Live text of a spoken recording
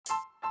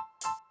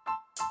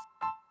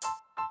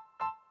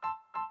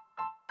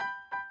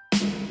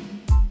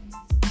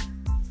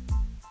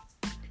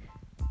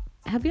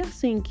Have y'all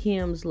seen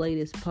Kim's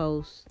latest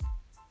post?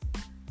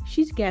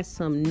 She's got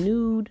some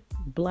nude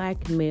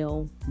black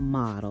male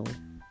model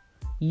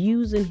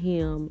using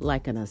him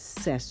like an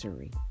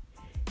accessory,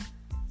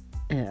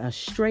 a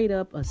straight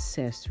up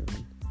accessory.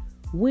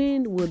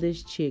 When will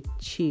this chick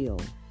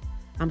chill?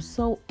 I'm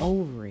so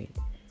over it.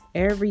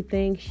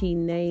 Everything she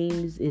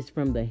names is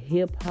from the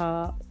hip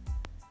hop,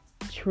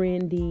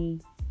 trendy,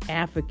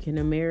 African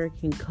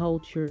American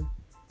culture,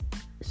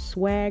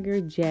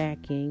 swagger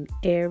jacking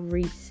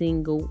every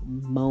single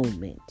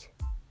moment.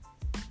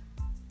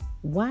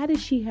 Why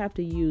does she have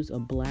to use a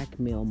black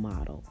male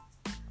model?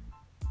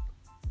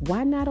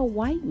 Why not a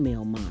white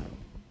male model?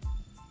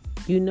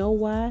 You know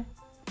why?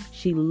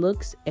 She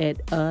looks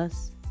at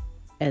us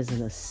as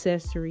an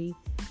accessory,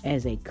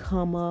 as a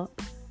come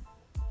up.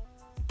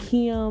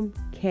 Kim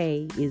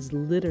K is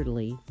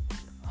literally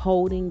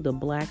holding the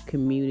black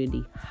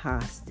community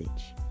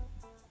hostage.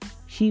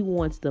 She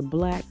wants the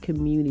black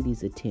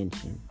community's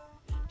attention.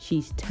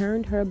 She's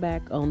turned her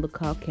back on the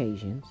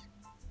Caucasians,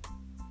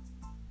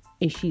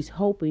 and she's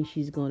hoping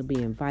she's going to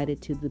be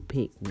invited to the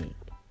picnic.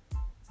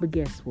 But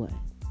guess what?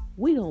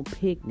 We don't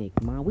picnic,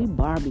 Mom. We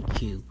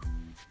barbecue.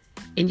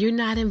 And you're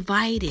not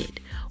invited.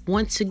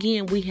 Once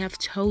again, we have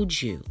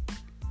told you,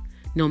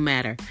 no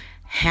matter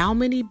how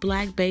many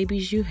black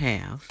babies you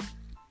have,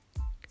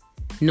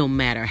 no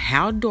matter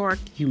how dark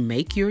you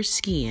make your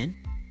skin,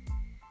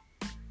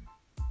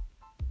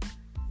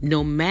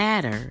 no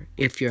matter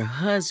if your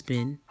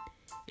husband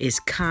is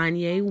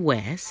Kanye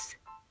West,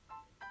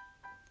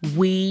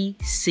 we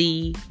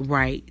see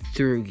right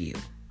through you.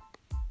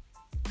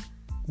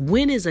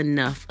 When is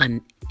enough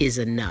is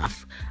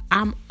enough?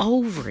 I'm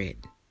over it.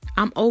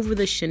 I'm over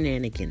the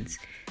shenanigans.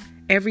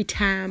 Every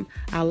time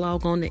I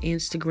log on to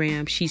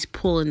Instagram, she's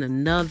pulling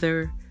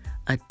another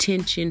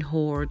attention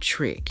whore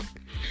trick.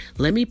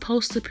 Let me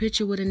post a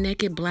picture with a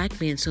naked black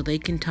man so they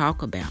can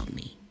talk about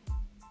me.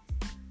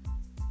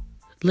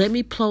 Let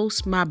me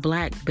post my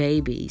black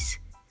babies.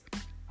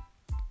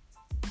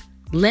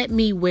 Let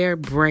me wear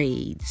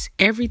braids.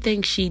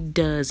 Everything she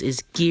does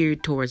is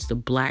geared towards the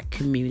black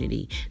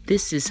community.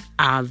 This is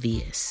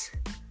obvious.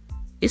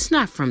 It's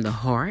not from the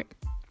heart.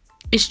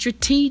 It's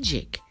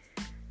strategic.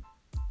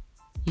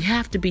 You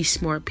have to be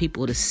smart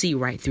people to see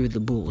right through the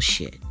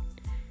bullshit.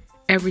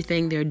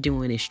 Everything they're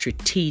doing is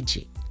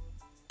strategic.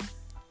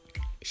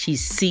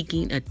 She's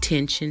seeking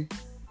attention.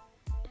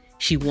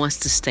 She wants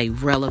to stay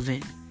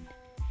relevant.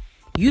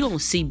 You don't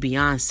see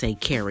Beyonce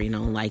carrying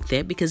on like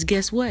that because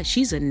guess what?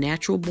 She's a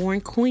natural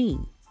born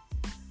queen,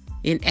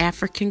 an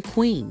African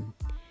queen.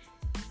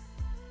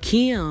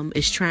 Kim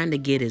is trying to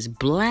get as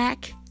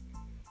black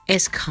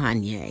as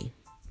Kanye.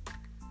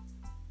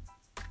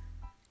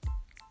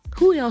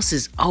 Who else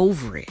is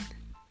over it?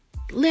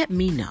 Let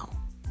me know.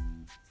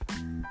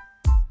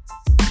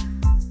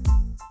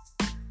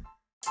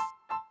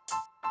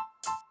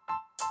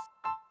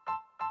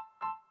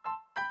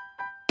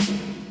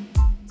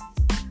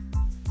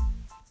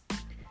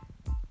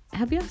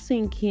 Have y'all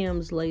seen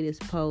Kim's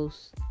latest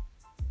post?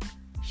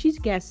 She's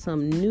got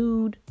some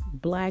nude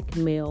black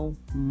male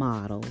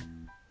model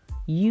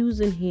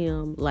using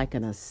him like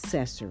an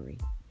accessory,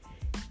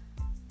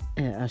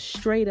 a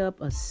straight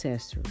up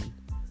accessory.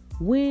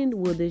 When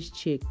will this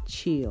chick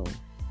chill?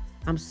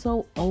 I'm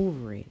so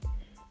over it.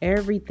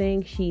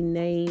 Everything she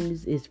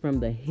names is from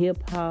the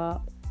hip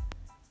hop,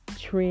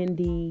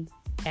 trendy,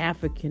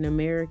 African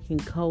American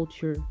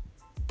culture,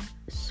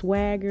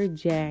 swagger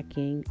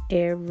jacking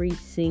every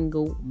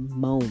single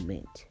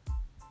moment.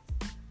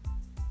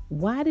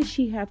 Why does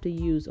she have to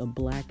use a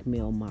black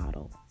male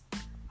model?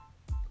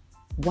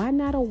 Why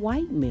not a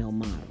white male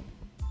model?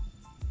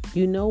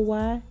 You know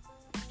why?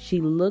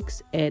 She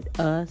looks at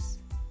us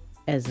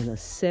as an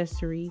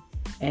accessory,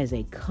 as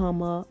a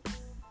come up.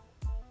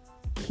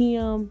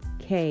 Kim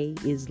K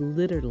is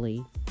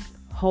literally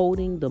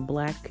holding the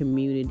black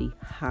community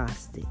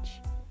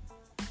hostage.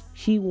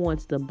 She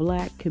wants the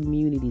black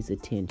community's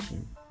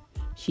attention.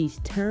 She's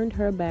turned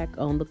her back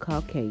on the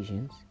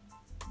Caucasians,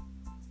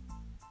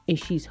 and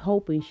she's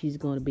hoping she's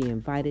going to be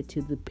invited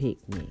to the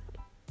picnic.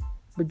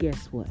 But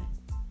guess what?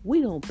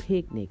 We don't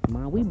picnic,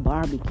 Mom. We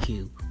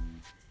barbecue.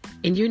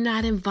 And you're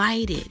not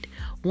invited.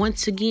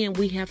 Once again,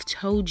 we have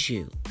told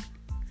you,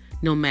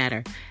 no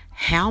matter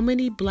how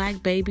many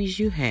black babies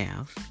you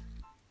have,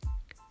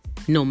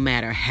 no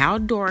matter how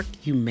dark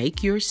you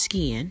make your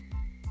skin,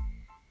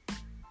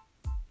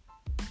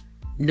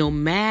 no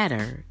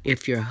matter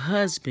if your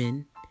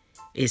husband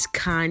is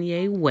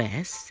Kanye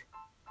West,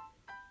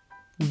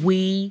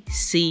 we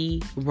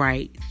see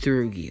right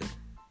through you.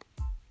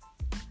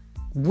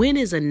 When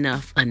is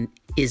enough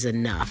is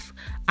enough?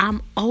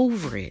 I'm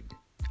over it.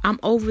 I'm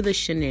over the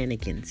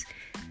shenanigans.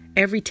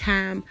 Every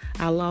time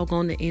I log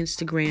on to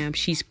Instagram,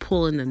 she's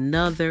pulling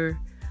another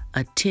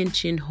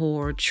attention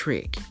whore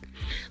trick.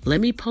 Let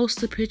me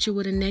post a picture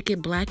with a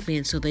naked black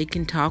man so they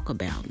can talk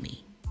about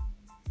me.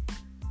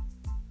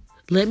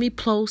 Let me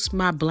post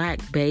my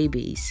black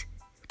babies.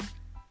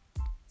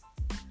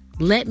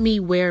 Let me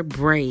wear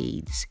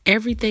braids.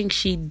 Everything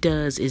she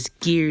does is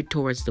geared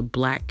towards the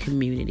black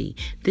community.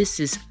 This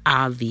is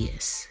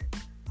obvious.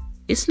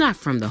 It's not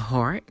from the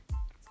heart.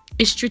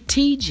 It's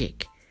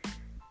strategic.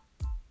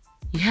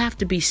 You have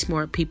to be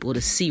smart people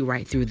to see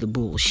right through the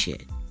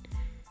bullshit.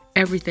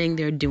 Everything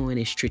they're doing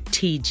is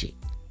strategic.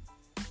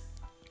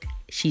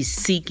 She's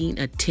seeking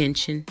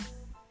attention.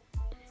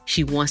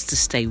 She wants to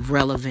stay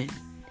relevant.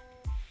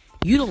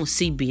 You don't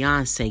see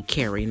Beyonce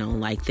carrying on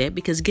like that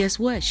because guess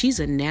what?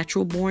 She's a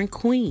natural born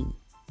queen,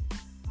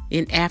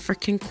 an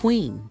African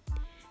queen.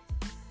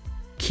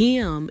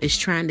 Kim is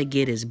trying to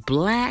get as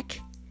black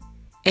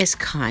as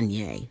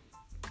Kanye.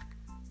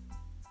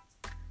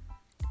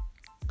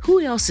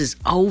 Who else is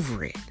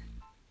over it?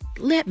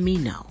 Let me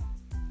know.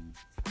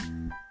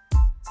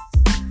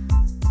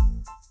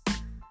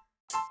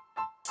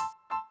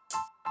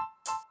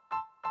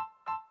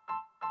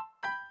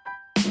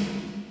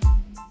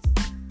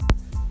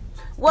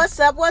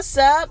 What's up? What's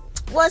up?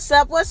 What's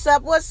up? What's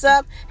up? What's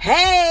up?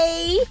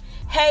 Hey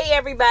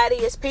everybody,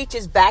 it's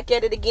Peaches back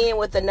at it again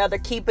with another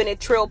Keeping It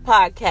Trill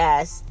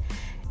podcast.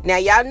 Now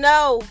y'all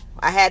know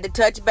I had to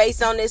touch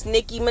base on this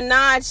Nicki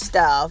Minaj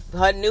stuff.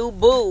 Her new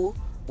boo,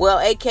 well,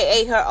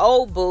 aka her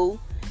old boo.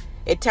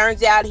 It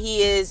turns out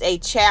he is a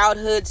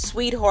childhood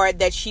sweetheart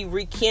that she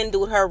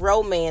rekindled her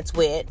romance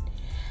with.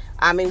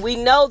 I mean, we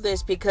know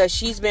this because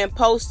she's been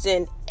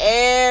posting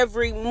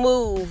every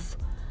move.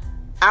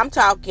 I'm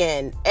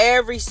talking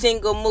every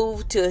single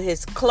move, to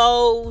his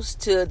clothes,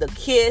 to the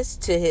kiss,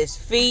 to his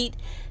feet,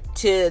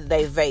 to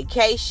the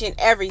vacation,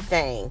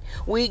 everything.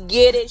 We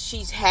get it.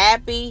 She's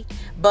happy,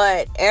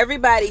 but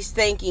everybody's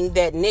thinking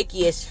that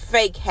Nicki is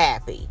fake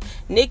happy.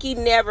 Nicki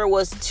never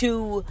was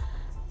too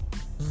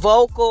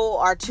vocal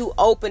or too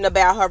open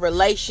about her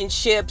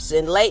relationships,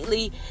 and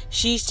lately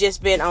she's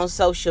just been on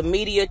social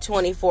media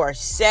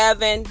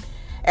 24/7.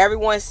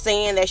 Everyone's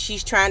saying that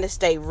she's trying to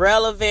stay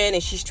relevant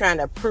and she's trying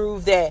to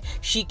prove that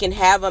she can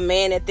have a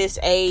man at this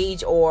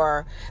age,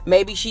 or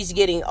maybe she's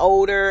getting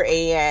older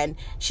and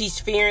she's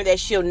fearing that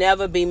she'll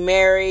never be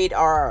married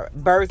or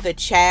birth a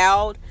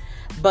child.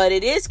 But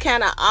it is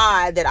kind of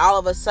odd that all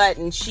of a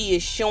sudden she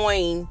is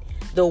showing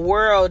the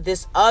world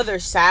this other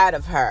side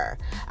of her.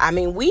 I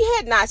mean, we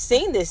had not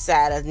seen this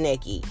side of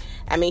Nicki.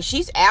 I mean,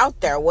 she's out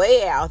there,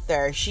 way out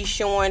there. She's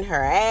showing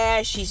her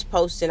ass. She's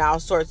posting all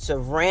sorts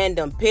of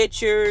random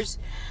pictures.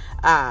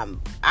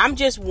 I'm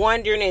just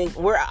wondering, and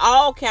we're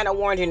all kind of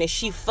wondering, is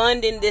she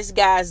funding this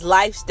guy's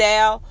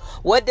lifestyle?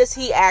 What does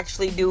he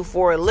actually do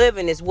for a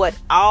living is what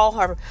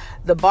all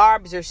the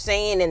barbs are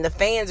saying and the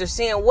fans are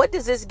saying. What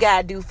does this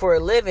guy do for a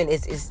living?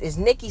 Is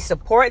Nicki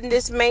supporting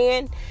this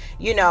man?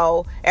 You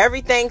know,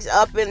 everything's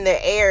up in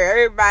the air.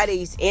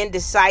 Everybody's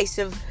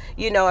indecisive.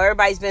 You know,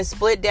 everybody's been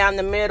split down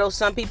the middle.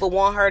 Some people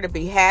want her to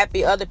be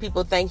happy. Other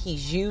people think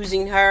he's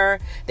using her.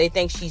 They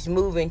think she's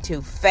moving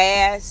too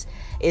fast.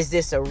 Is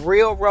this a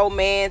real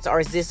romance, or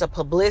is this a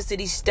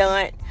publicity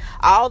stunt?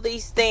 All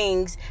these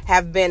things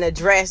have been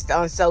addressed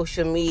on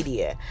social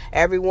media.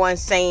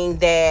 Everyone's saying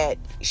that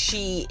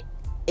she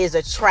is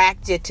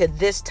attracted to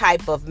this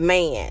type of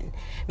man,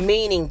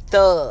 meaning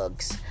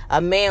thugs,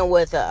 a man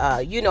with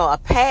a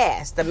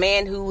past, a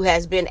man who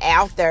has been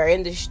out there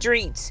in the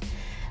streets.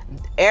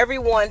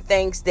 Everyone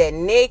thinks that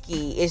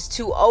Nicki is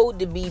too old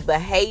to be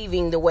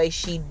behaving the way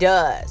she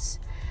does.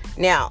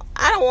 Now,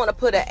 I don't want to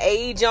put an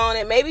age on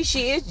it. Maybe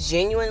she is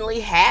genuinely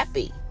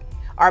happy.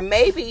 Or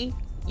maybe,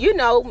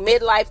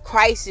 midlife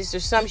crisis or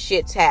some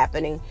shit's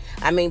happening.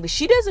 I mean, but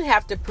she doesn't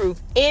have to prove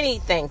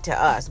anything to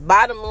us.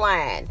 Bottom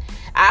line,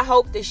 I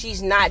hope that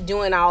she's not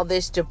doing all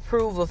this to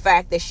prove a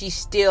fact that she's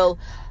still,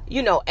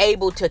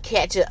 able to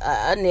catch a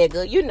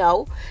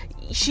nigga.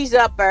 She's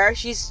up there.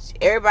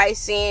 Everybody's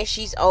saying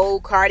she's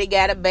old. Cardi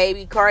got a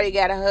baby. Cardi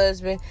got a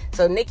husband.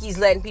 So Nicki's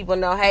letting people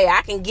know, hey,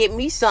 I can get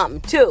me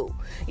something too.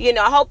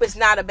 I hope it's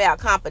not about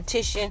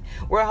competition.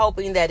 We're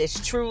hoping that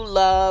it's true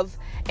love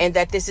and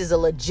that this is a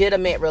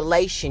legitimate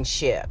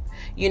relationship.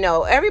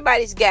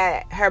 Everybody's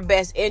got her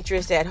best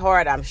interest at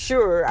heart, I'm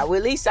sure. At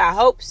least I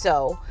hope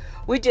so.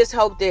 We just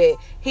hope that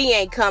he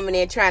ain't coming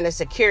in trying to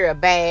secure a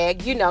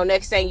bag.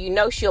 Next thing you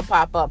know, she'll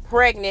pop up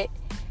pregnant.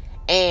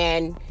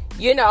 And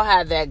you know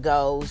how that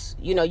goes.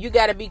 You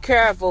got to be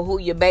careful who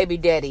your baby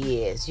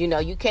daddy is.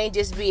 You can't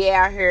just be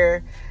out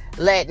here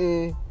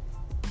letting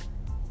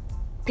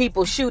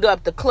people shoot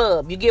up the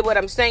club. You get what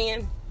I'm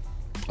saying?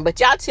 But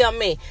y'all tell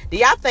me, do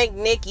y'all think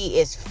Nicki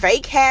is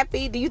fake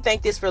happy? Do you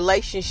think this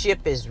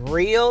relationship is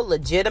real,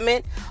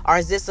 legitimate? Or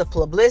is this a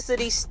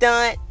publicity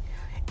stunt?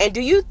 And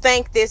do you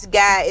think this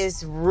guy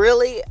is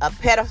really a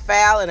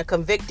pedophile and a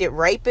convicted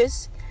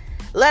rapist?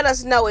 Let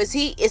us know. Is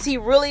he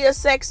really a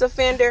sex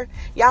offender?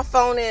 Y'all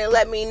phone in and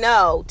let me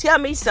know. Tell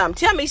me something.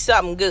 Tell me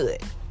something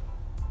good.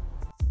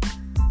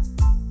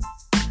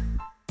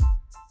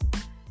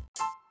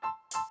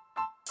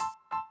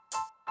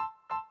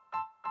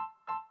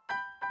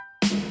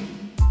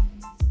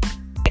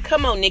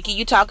 Come on, Nicki.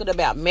 You talking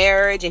about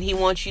marriage and he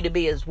wants you to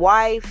be his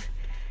wife?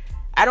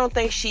 I don't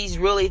think she's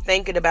really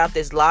thinking about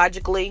this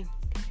logically.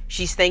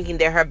 She's thinking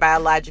that her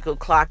biological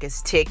clock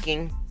is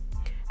ticking.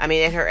 I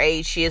mean, at her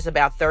age, she is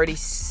about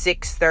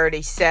 36,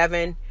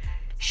 37.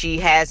 She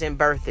hasn't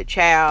birthed a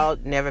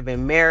child, never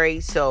been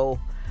married. So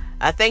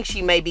I think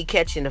she may be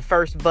catching the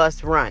first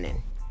bus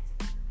running,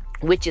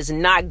 which is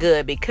not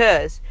good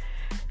because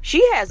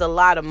she has a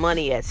lot of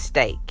money at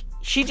stake.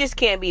 She just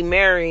can't be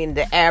marrying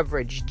the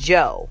average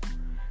Joe.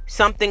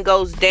 Something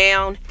goes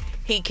down,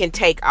 he can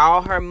take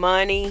all her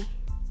money,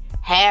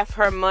 half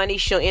her money.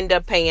 She'll end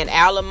up paying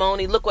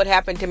alimony. Look what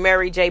happened to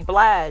Mary J.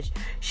 Blige.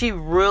 She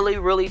really,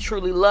 really,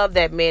 truly loved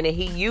that man, and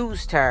he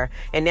used her.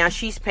 And now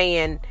she's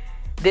paying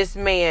this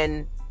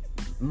man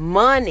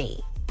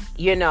money.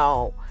 You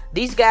know,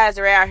 these guys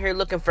are out here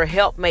looking for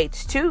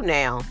helpmates too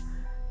now.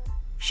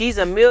 She's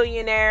a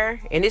millionaire,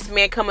 and this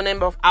man coming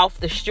in off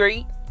the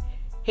street,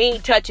 he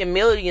ain't touching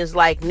millions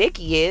like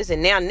Nicki is.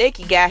 And now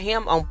Nicki got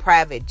him on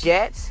private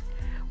jets,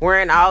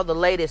 wearing all the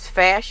latest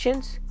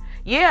fashions.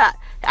 Yeah,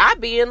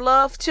 I'd be in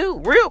love too,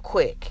 real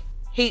quick.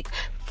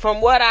 From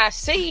what I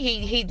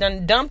see, he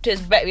done dumped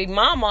his baby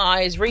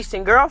mama, his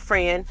recent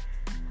girlfriend,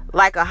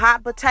 like a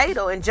hot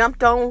potato and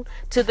jumped on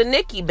to the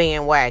Nicki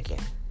bandwagon.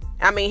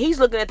 I mean, he's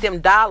looking at them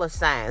dollar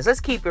signs.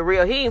 Let's keep it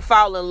real. He ain't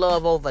fall in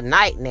love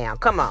overnight now.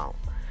 Come on.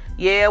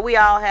 Yeah, we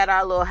all had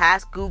our little high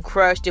school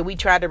crush that we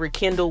tried to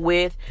rekindle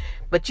with,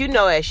 but you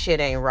know that shit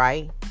ain't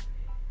right.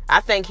 I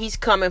think he's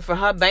coming for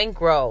her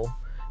bankroll.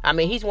 I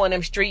mean, he's one of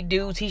them street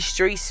dudes. He's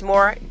street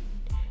smart.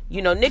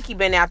 You know, Nicki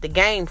been out the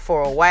game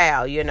for a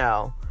while, you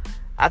know.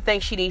 I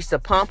think she needs to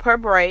pump her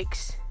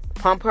brakes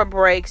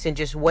and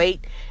just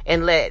wait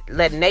and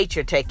let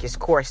nature take its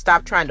course.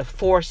 Stop trying to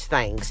force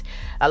things.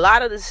 A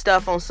lot of this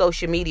stuff on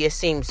social media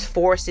seems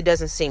forced. It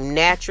doesn't seem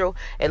natural.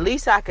 At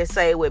least I could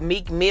say with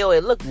Meek Mill,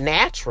 it looked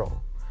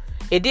natural.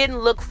 It didn't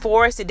look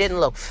forced. It didn't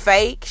look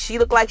fake. She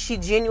looked like she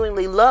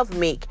genuinely loved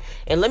Meek.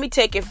 And let me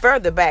take it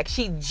further back.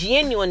 She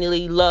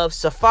genuinely loved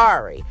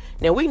Safaree.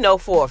 Now, we know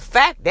for a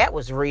fact that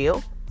was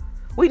real.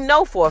 We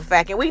know for a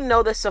fact. And we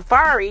know that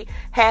Safaree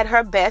had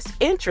her best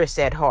interests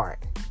at heart.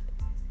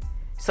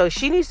 So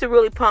she needs to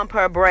really pump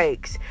her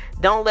brakes.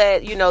 Don't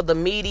let, the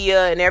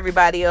media and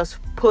everybody else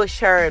push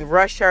her and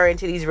rush her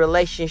into these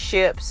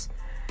relationships.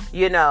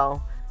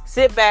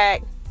 Sit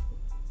back,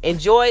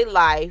 enjoy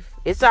life.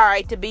 It's all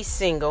right to be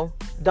single.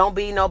 Don't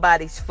be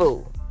nobody's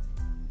fool.